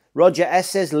failed. Roger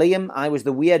S. says, Liam, I was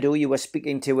the weirdo you were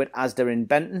speaking to at Asda in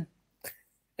Benton.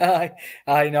 I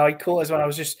know. I caught us when I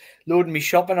was just loading me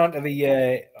shopping onto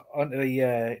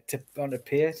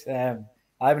Pate.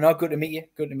 I'm not good to meet you.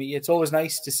 Good to meet you. It's always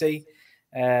nice to see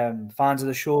fans of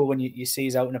the show when you see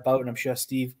us out and about, and I'm sure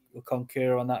Steve will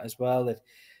concur on that as well. That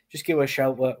just give us a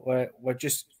shout. We're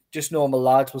just normal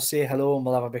lads. We'll say hello and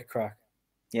we'll have a big crack.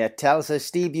 Yeah, Tell says,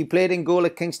 Steve, you played in goal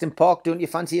at Kingston Park. Don't you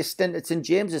fancy a stint at St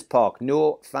James's Park?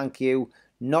 No, thank you.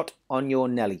 Not on your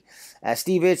Nelly.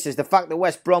 Steve H says, the fact that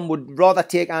West Brom would rather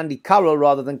take Andy Carroll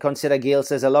rather than consider Gale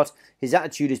says a lot. His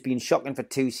attitude has been shocking for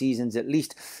 2 seasons at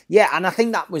least. Yeah, and I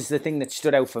think that was the thing that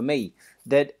stood out for me,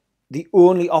 that the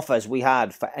only offers we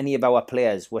had for any of our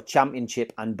players were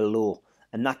Championship and below.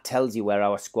 And that tells you where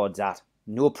our squad's at.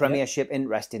 No Premiership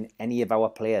interest in any of our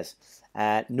players.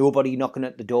 Nobody knocking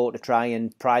at the door to try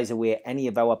and prize away any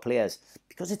of our players.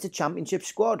 Because it's a Championship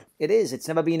squad. It is. It's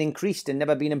never been increased and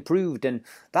never been improved. And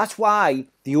that's why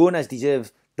the owners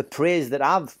deserve the praise that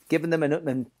I've given them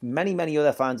and many, many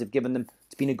other fans have given them.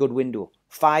 It's been a good window.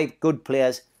 5 good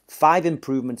players, 5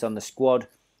 improvements on the squad.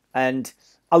 And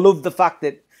I love the fact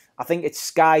that I think it's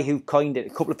Sky who coined it.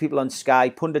 A couple of people on Sky,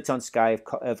 pundits on Sky,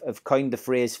 have coined the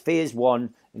phrase Phase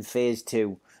 1 and Phase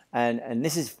 2. And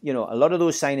this is, a lot of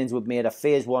those signings were made are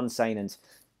Phase 1 signings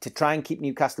to try and keep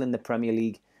Newcastle in the Premier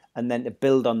League and then to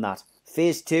build on that.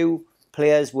 Phase 2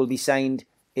 players will be signed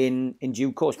in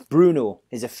due course. Bruno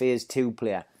is a Phase 2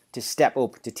 player to step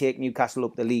up, to take Newcastle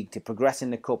up the league, to progress in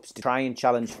the Cups, to try and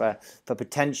challenge for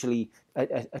potentially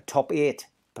a top 8,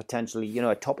 potentially,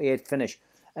 a top 8 finish.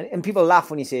 And people laugh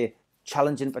when you say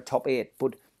challenging for top 8,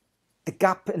 but the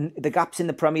gaps in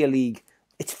the Premier League,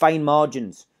 it's fine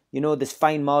margins. There's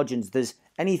fine margins. There's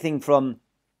anything from,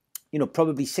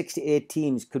 probably 6 to 8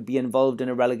 teams could be involved in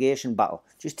a relegation battle.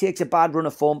 Just takes a bad run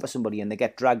of form for somebody and they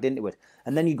get dragged into it.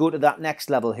 And then you go to that next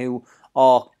level who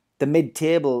are the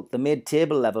mid-table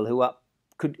level who are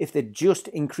could, if they're just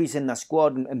increasing their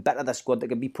squad and better their squad, they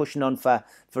could be pushing on for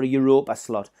a Europa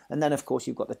slot. And then, of course,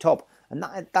 you've got the top. And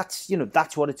that's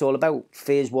what it's all about.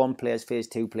 Phase 1 players, Phase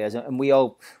 2 players. And we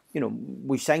all,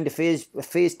 we've signed a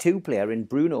phase 2 player in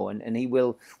Bruno, and he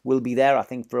will be there, I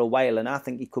think, for a while. And I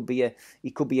think he could be a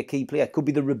key player. Could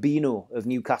be the Rubino of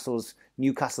Newcastle's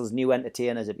new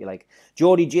entertainers, if you like.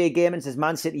 Geordie J. Gaiman says,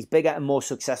 Man City's bigger and more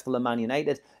successful than Man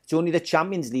United. It's only the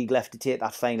Champions League left to take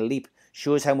that final leap.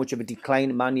 Shows how much of a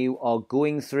decline Man U are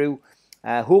going through.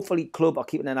 Hopefully, club are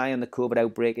keeping an eye on the COVID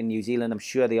outbreak in New Zealand. I'm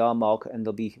sure they are, Mark, and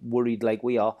they'll be worried like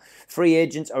we are. Free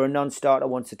agents are a non-starter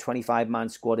once the 25-man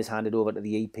squad is handed over to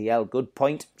the EPL. Good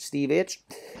point, Steve H.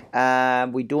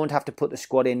 We don't have to put the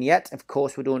squad in yet. Of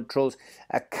course, we don't, trolls.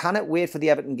 Cannot wait for the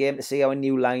Everton game to see our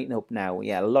new lineup now.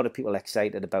 Yeah, a lot of people are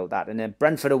excited about that. And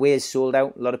Brentford away is sold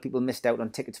out. A lot of people missed out on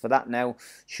tickets for that now.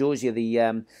 Shows you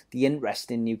the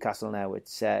interest in Newcastle now.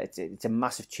 It's a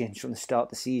massive change from the start of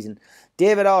the season.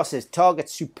 David R says, Target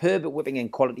superb at whipping in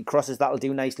quality crosses. That'll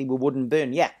do nicely with Wood and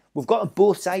Burn. Yeah, we've got on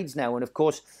both sides now. And of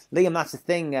course, Liam, that's the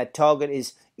thing. Target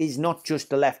is not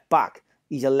just a left back.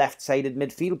 He's a left-sided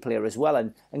midfield player as well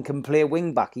and can play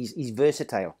wing back. He's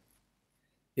versatile.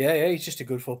 Yeah, he's just a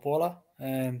good footballer.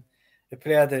 A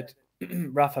player that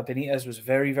Rafa Benitez was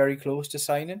very, very close to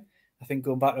signing. I think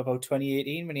going back to about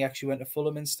 2018 when he actually went to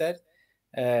Fulham instead.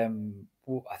 I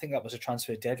think that was a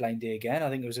transfer deadline day again. I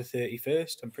think it was the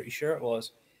 31st. I'm pretty sure it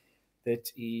was. I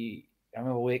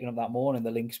remember waking up that morning,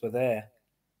 the links were there,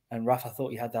 and Rafa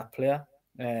thought he had that player.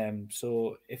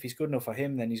 So if he's good enough for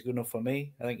him, then he's good enough for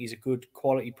me. I think he's a good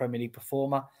quality Premier League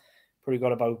performer. Probably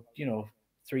got about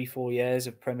 3-4 years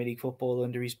of Premier League football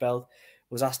under his belt.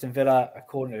 Was Aston Villa,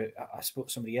 according to I spoke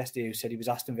to somebody yesterday who said he was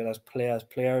Aston Villa's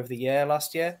player of the year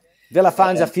last year. Villa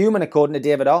fans are fuming, according to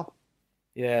David Orr.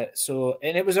 Yeah, so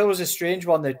and it was always a strange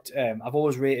one that I've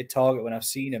always rated Targett when I've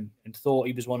seen him and thought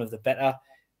he was one of the better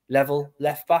level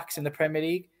left backs in the Premier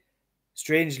League.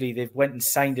 Strangely, they've went and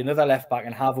signed another left back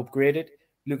and have upgraded.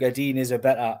 Lucas Digne is a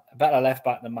better left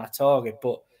back than Matt Targett,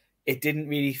 but it didn't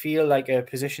really feel like a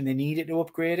position they needed to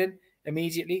upgrade in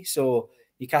immediately. So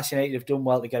Newcastle United have done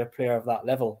well to get a player of that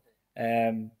level.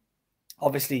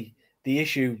 Obviously, the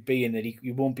issue being that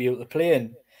he won't be able to play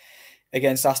in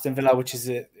against Aston Villa, which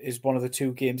is one of the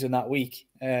 2 games in that week,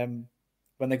 when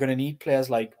they're going to need players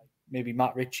like maybe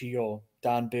Matt Ritchie or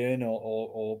Dan Burn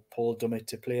or Paul Dummett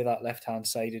to play that left-hand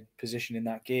sided position in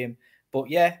that game. But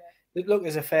yeah, look,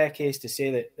 there's a fair case to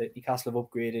say that Newcastle have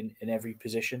upgraded in every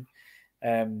position.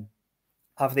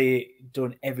 Have they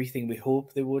done everything we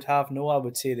hope they would have? No, I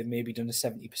would say they've maybe done a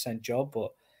 70% job,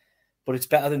 but it's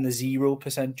better than the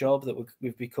 0% job that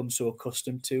we've become so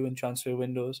accustomed to in transfer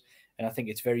windows. And I think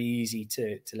it's very easy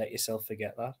to let yourself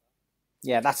forget that.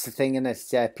 Yeah, that's the thing, and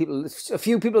it's a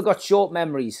few people got short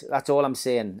memories. That's all I'm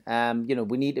saying.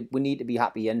 We need to be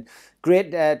happy, and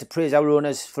great to praise our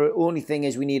owners. For only thing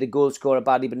is we need a goal scorer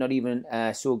badly, but not even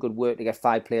so good work to get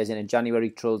 5 players in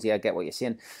January. Trolls, yeah, I get what you're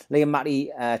saying. Liam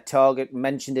Matty, Targett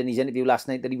mentioned in his interview last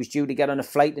night that he was due to get on a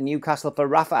flight to Newcastle for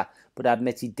Rafa, but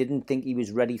admits he didn't think he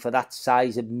was ready for that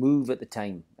size of move at the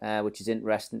time, which is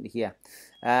interesting to hear.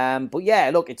 But yeah,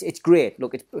 look, it's great.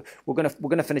 Look, we're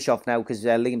gonna finish off now because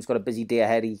Liam's got a busy day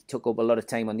ahead. He took up a lot of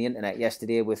time on the internet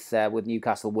yesterday with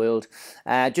Newcastle World.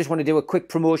 Just want to do a quick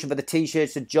promotion for the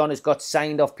t-shirts that John has got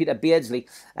signed off Peter Beardsley.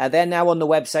 They're now on the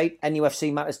website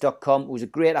nufcmatters.com. It was a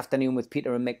great afternoon with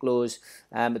Peter and Mick Lowes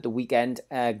at the weekend.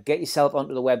 Get yourself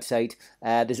onto the website.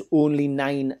 There's only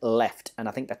 9 left, and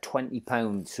I think they're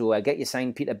 £20. So get your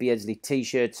signed Peter Beardsley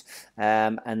t-shirts,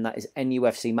 and that is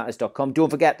nufcmatters.com. Don't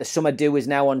forget the summer do is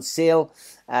now on sale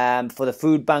for the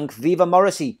food bank. Viva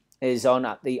Morrissey is on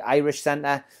at the Irish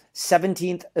Centre,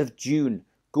 17th of June.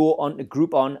 Go on to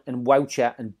Groupon and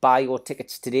Voucher and buy your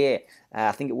tickets today.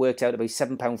 I think it works out about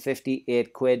 £7.50,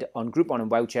 £8 on Groupon and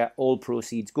Voucher. All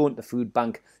proceeds going to the food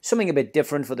bank. Something a bit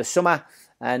different for the summer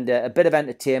and a bit of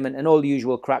entertainment and all the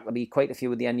usual crack. There'll be quite a few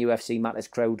of the NUFC Matters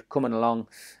crowd coming along.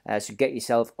 So get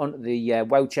yourself onto the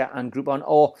Voucher and Groupon.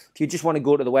 Or if you just want to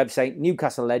go to the website,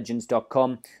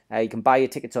 newcastlelegends.com, you can buy your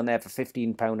tickets on there for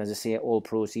 £15. As I say, all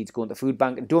proceeds going to the food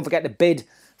bank. And don't forget to bid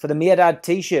for the Mirdad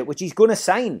t-shirt, which he's going to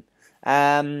sign.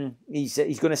 He's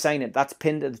going to sign it. That's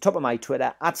pinned at the top of my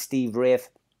Twitter at Steve Wraith.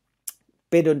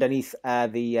 Bid underneath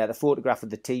the photograph of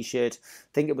the t-shirt. I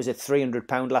think it was at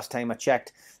 £300 last time I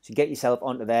checked. So get yourself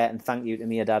onto there, and thank you to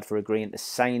Mirdad for agreeing to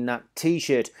sign that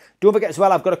t-shirt. Don't forget as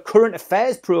well, I've got a current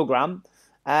affairs programme,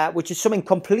 which is something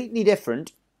completely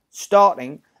different,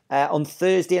 starting on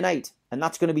Thursday night. And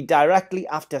that's going to be directly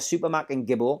after Supermac and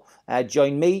Gibbo.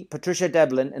 Join me, Patricia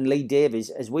Devlin and Lee Davies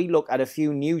as we look at a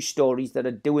few news stories that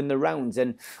are doing the rounds.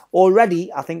 And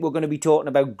already, I think we're going to be talking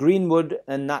about Greenwood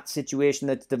and that situation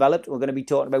that's developed. We're going to be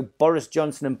talking about Boris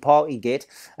Johnson and Partygate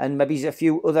and maybe a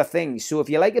few other things. So if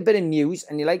you like a bit of news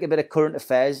and you like a bit of current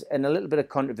affairs and a little bit of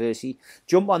controversy,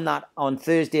 jump on that on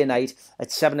Thursday night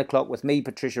at 7 o'clock with me,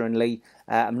 Patricia and Lee.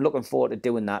 I'm looking forward to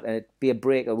doing that. And it'd be a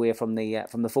break away from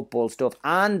the football stuff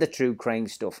and the true crime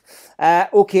stuff.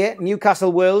 Okay,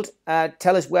 Newcastle World.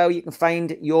 Tell us where you can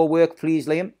find your work, please,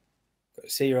 Liam.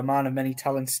 See, you're a man of many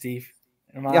talents, Steve.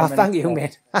 Yeah, thank you,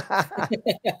 mate.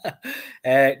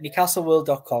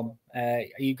 NewcastleWorld.com.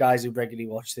 You guys who regularly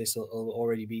watch this will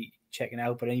already be checking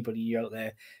out, but anybody out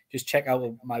there, just check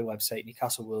out my website,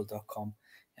 NewcastleWorld.com.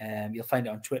 You'll find it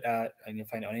on Twitter and you'll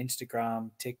find it on Instagram,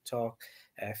 TikTok,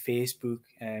 Facebook.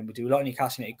 We do a lot of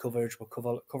Newcastle United coverage.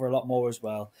 We'll cover a lot more as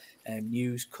well.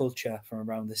 News, culture from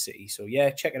around the city. So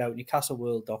yeah, check it out,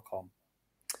 NewcastleWorld.com.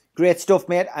 Great stuff,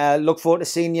 mate. Look forward to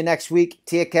seeing you next week.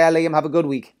 Take care, Liam. Have a good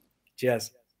week.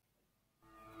 Cheers.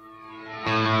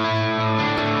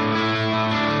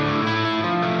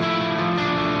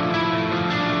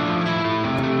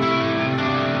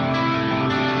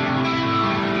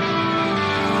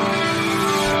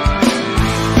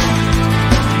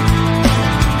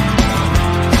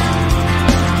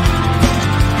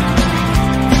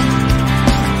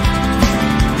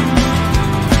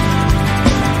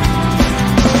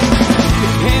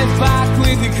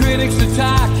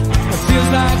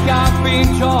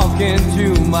 talking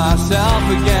to myself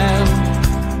again.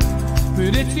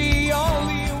 Pretty